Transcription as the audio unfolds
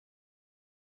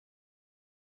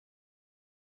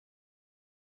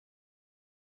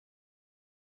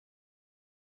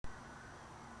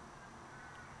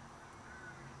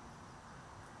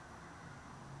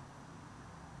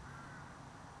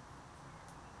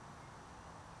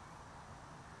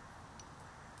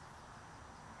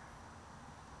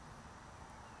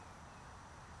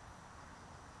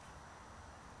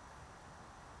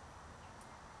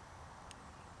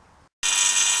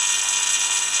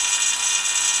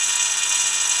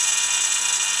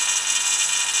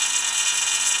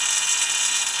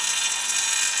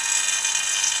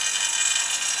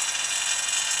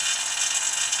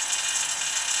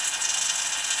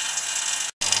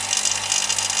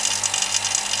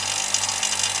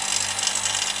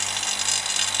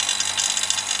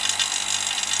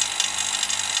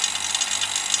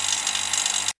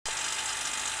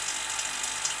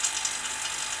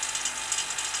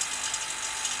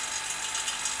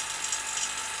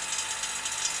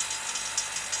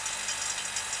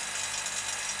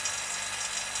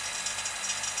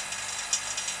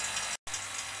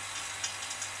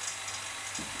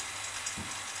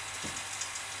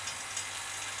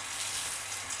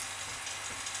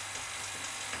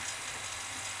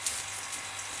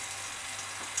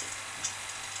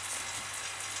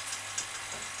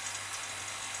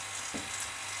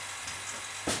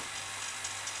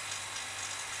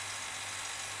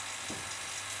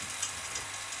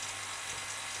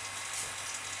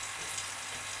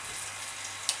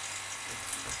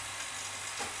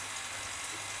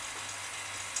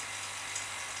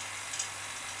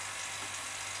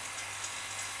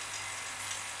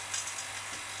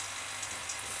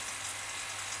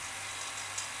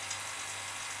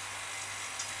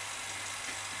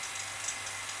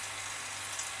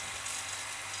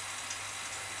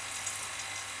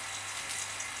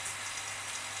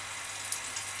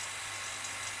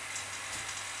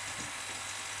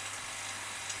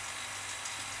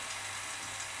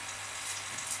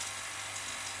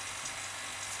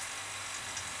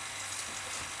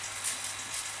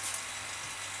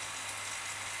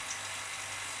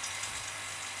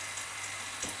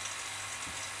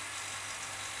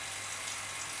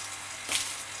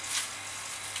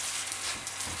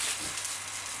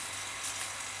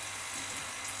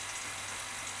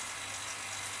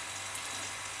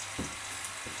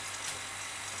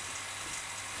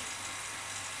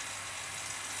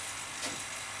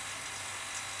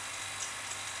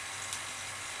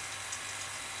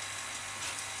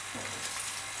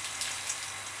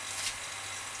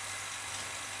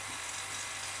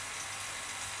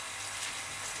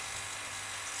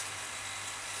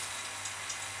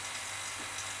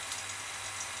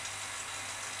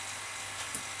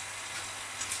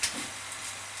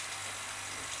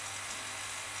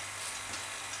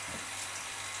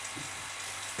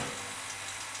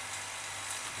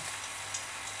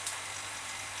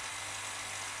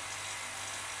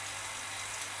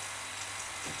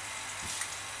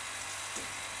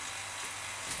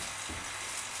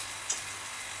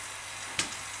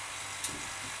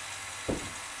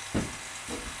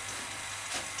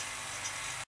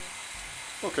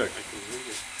Okay. I can read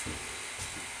it.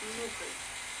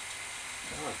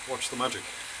 Watch the magic.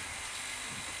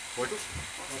 Like it?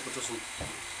 Hope it doesn't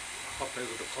pop out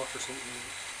of the pot or something.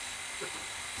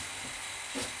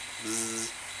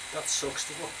 That sucks,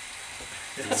 doesn't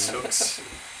it? It sucks.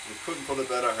 We couldn't put it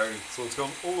better, Harry. So it's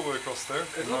gone all the way across there.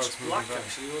 It now looks it's moving black down.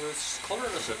 actually, well, it's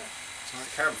colourless.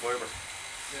 It's carbon fibre.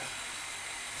 Yeah.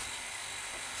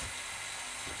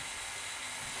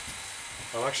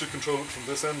 I'll actually control it from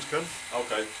this end, Ken.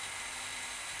 Okay.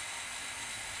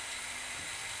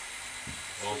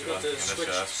 You've got to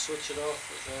switch it off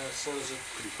as soon as it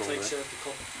takes out the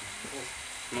cup.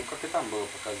 Ну капитан было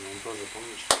показано, он тоже,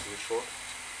 помнишь, мешок.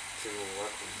 Ты его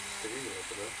вакуум. Ты видел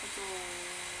это, да? Это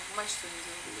мачту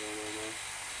видел.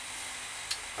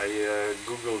 Да. I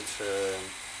googled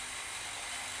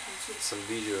some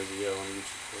videos, on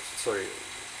YouTube. Sorry,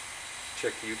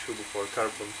 check YouTube for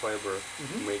carbon fiber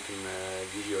making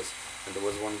videos, and there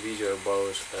was one video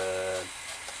about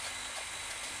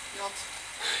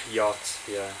yacht,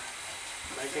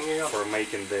 Making a yacht. for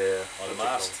making the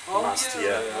mast. Mast,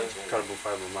 yeah. carbon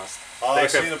fiber mast. Oh, They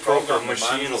I've seen have a program proper with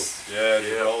machines. manuals. Yeah,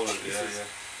 they Yeah. roll it. Yeah, Jesus. yeah.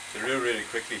 They do really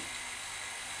quickly.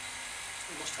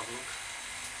 You must have a look.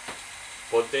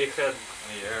 But they had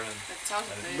Any air in. It's out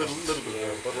of A date. little bit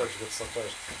there, but it'll actually get sucked out.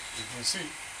 You can see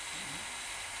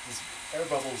there's air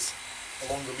bubbles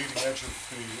along the leading edge of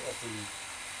the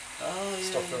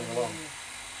stuff going along.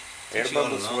 air Actually,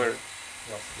 bubbles all were.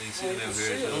 Yeah. You see them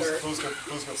here, so-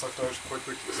 Those get sucked out quite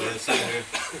quickly. Yeah, see it here.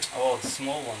 Oh,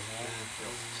 small ones.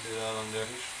 See that on there?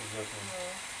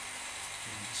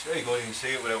 It's very good. You can see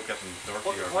it without getting dirty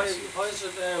or messy. Why is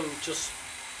it just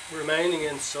remaining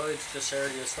inside this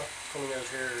area? It's not coming out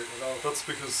here at all. That's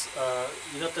because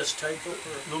You got this tape up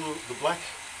or? no, the black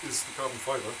is the carbon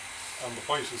fibre, and the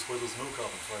white is where there's no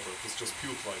carbon fibre. It's just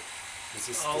pure light. It's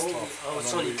this cloth.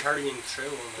 It's And only the- carrying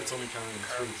through on It's only carrying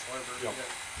carbon through. fibre.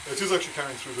 Yeah. It is actually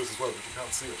carrying through this as well, but you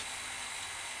can't see it.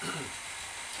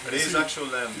 It is actual.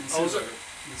 You can see,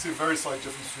 you can see a very slight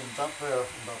difference between that there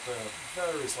and that there.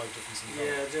 Very slight difference in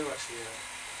Yeah, colour. I do actually.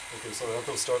 Yeah. Okay, so I'm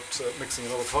going to start mixing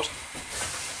another pot.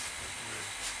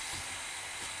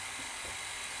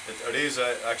 Are these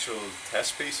actual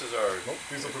test pieces or No,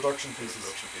 these are production pieces.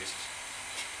 production pieces?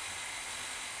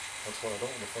 That's why I don't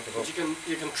want to fuck it up. But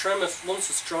you can trim it once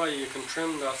it's dry. You can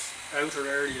trim that outer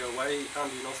area away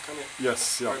handy enough, can you?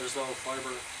 Yes, yeah, Where there's no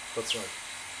fibre. that's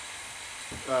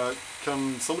right.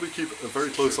 Can somebody keep a very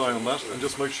close eye on that and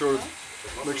just make sure it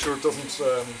doesn't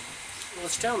Well,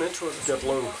 it's down into it. get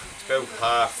low. It's about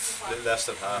half, a little less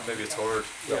than half, maybe a third.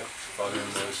 Yeah. Volume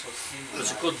is.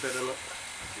 There's a good bit in it.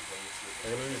 I'm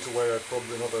going to need to weigh out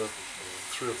probably another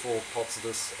 3 or 4 pots of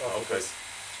this after Okay. this.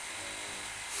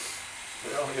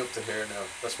 We're only up to here now.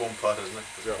 That's one pot, isn't it?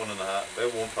 There's Yeah. 1.5,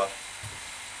 about one pot.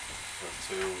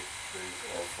 1, 2, 3,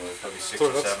 4, 5, probably 6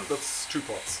 Sorry, or 7. that's 2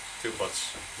 pots. 2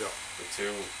 pots. Yeah. So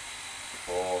 2,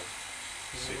 4,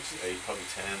 6, 8, probably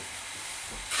 10.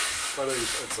 About 8,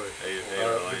 I'd say. 8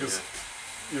 or 9, because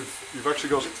yeah. you've actually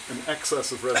got an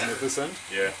excess of resin at this end,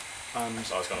 Yeah. and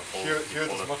So I was going to pull, here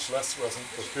pull there's it. much less resin,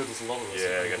 but here there's a lot of resin.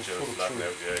 Yeah, I and get you we'll put it flatten through.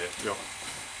 out, yeah, yeah.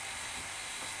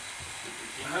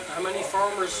 Yeah, How many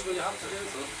farmers will you have to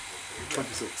do?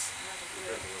 26.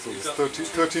 So You've there's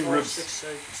got 13 4, ribs. 6,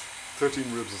 8.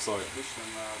 13 ribs aside.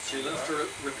 So you'll have to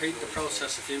repeat the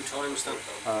process a few times then.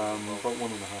 About 1.5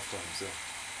 times,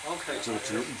 yeah. Okay. So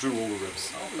drew all the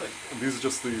ribs. And these are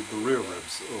just the rear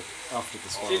ribs after the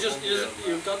So spar.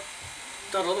 you've got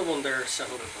that other one there set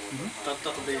up.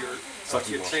 That'll be your.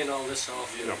 Second You wash. clean all this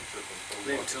off. Yeah.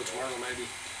 Leave it till tomorrow maybe.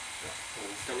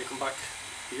 Then you come back.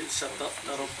 You set that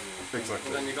up. And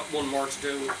Exactly. then you got one more to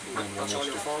do. That's all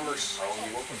your farmers.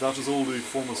 That is all the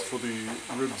formers for the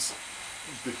ribs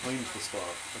behind the spar.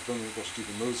 I've then got to do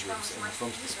the nose ribs in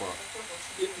front of the spar.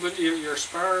 With your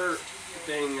spar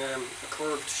being a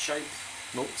curved shape.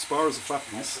 No, spar is a flat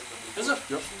piece. Is it?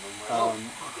 Yep.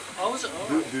 Oh, is it?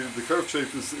 Oh. The curved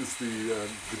shape is the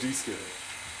D skin,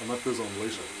 and that goes on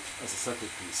later as a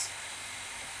separate piece.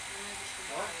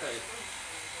 Okay.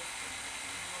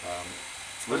 Um,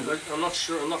 I'm not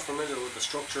sure. I'm not familiar with the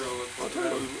structure of it. I'll But,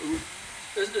 tell you,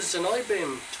 it's an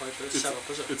I-beam type of setup,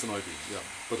 is it? it's an I-beam, yeah,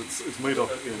 but it's made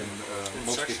up in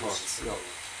multiple sections. parts. Yeah.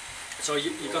 So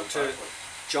you got to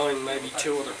join maybe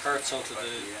 2 other parts onto the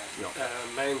Yeah.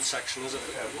 main section, is it?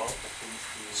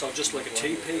 So just like a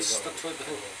T-piece, that type of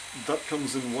thing? That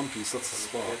comes in one piece. That's the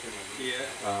spar.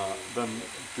 Yeah. Then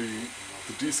the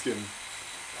D skin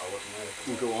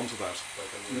will go onto that.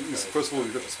 First of all,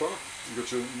 you got the spar. You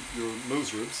got your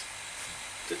nose ribs.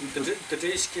 The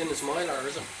D skin is mylar,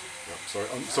 is it? Yeah, sorry.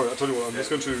 I'm sorry. I tell you what. I'm just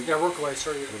going to. Yeah, work away.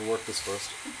 Sorry, I'm going to work this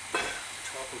first.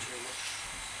 talking too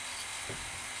much.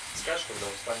 ciężko do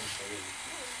wstanić na wiedzy.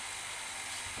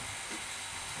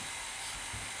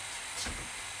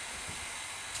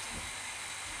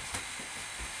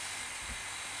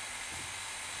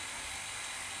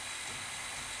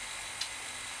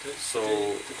 So,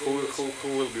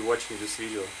 who will be watching this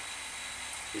video?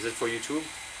 Is it for YouTube?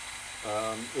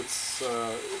 It's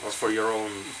Or for your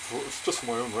own it's just for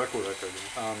my own record, record?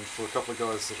 and for a couple of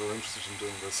guys that are interested in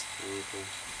doing this. Okay.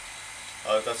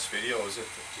 That's video, is it?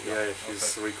 Yeah,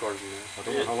 he's recording it. I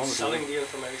don't know how long it will selling be. the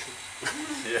information.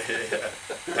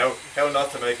 Yeah. How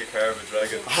not to make a car of a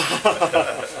dragon.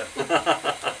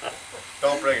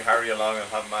 Don't bring Harry along and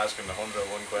have him asking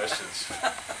 101 questions.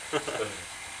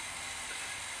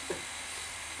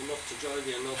 Enough to drive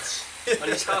you nuts. And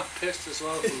he's half pissed as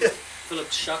well from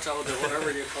Philip's Chateau or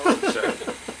whatever you call it.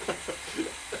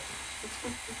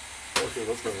 Okay,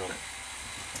 what's going on?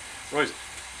 Right,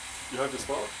 you have your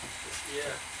spar.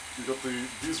 Yeah. You've got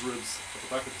these ribs at the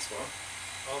back of the spar.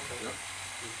 Okay. Yeah.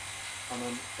 And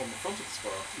then on the front of the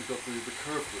spar, you've got the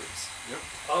curved ribs. Yeah.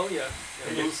 Oh yeah.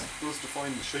 And Yeah. those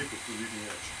define the shape of the leading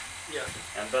edge. Yeah.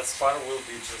 And that spar will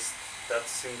be just that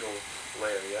single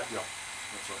layer, yeah? Yeah,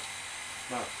 that's right.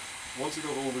 Now, once you've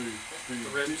got all the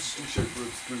ribs. D-shaped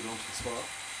ribs glued onto the spar,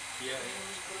 Yeah.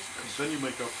 then you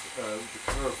make up the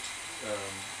curved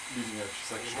leading edge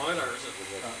section. Mylar, is it?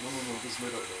 No, this is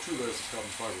made up of 2 layers of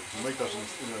carbon fibre. You make that in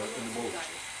a mold.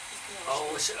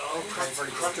 Oh, it's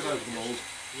very Crack it out of the mold,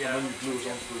 Yeah. and then you glue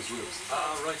it onto those ribs.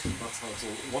 Ah, right. That's how. So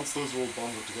once those are all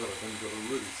bonded together, then you've got a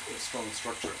really strong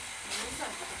structure.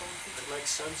 It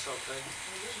makes sense. Okay.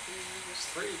 It's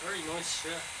very, very nice.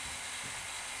 Yeah.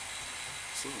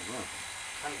 So,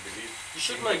 Can't believe. You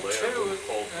should single make layer two. will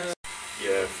hold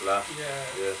Yeah, flat. Yeah.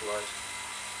 Yeah, right.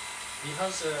 He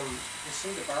has you see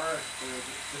the bar,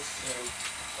 this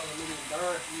aluminium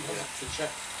bar. You have to check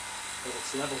that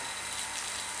it's level,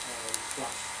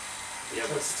 flat. Yeah,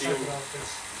 but Check still, it out,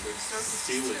 this.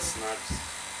 it's not.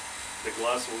 The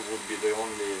glass would be the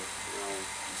only,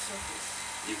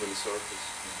 even surface.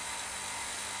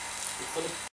 You put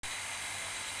it.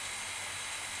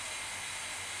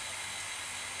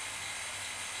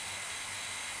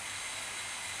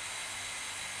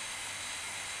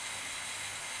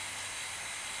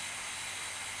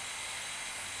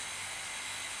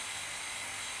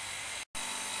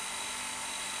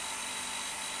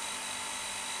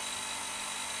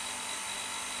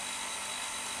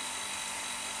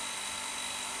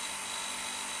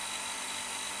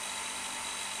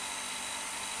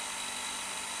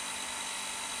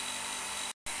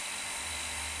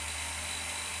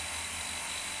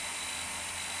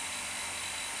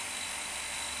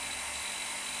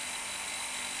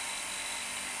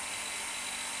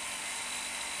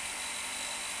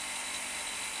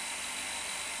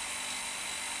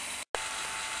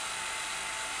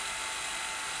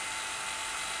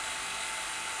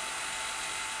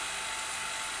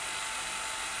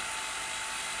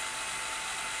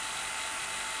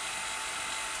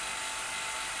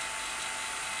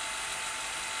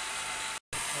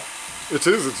 it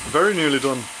is. It's very nearly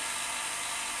done.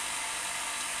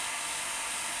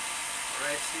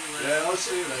 Right, see you later. Yeah, I'll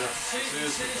see you later. See you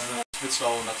It's a bit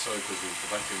slow on that side because the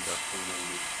vacuum got coming on.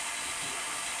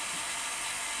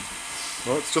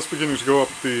 Well, it's just beginning to go up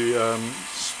the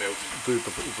Spout. the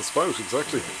spout,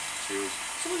 exactly. Cheers.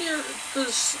 So when you're,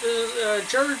 does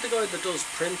Jared, the guy that does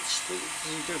prints, does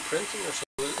he do printing or something?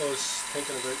 I was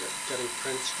thinking about getting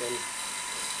prints done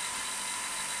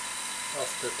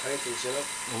off the paintings, you know?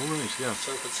 Oh, right, yeah.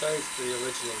 So I could save the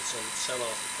originals and sell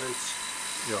off the prints.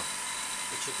 Yeah.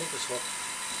 Which I think is what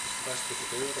is the best we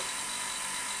could do with it.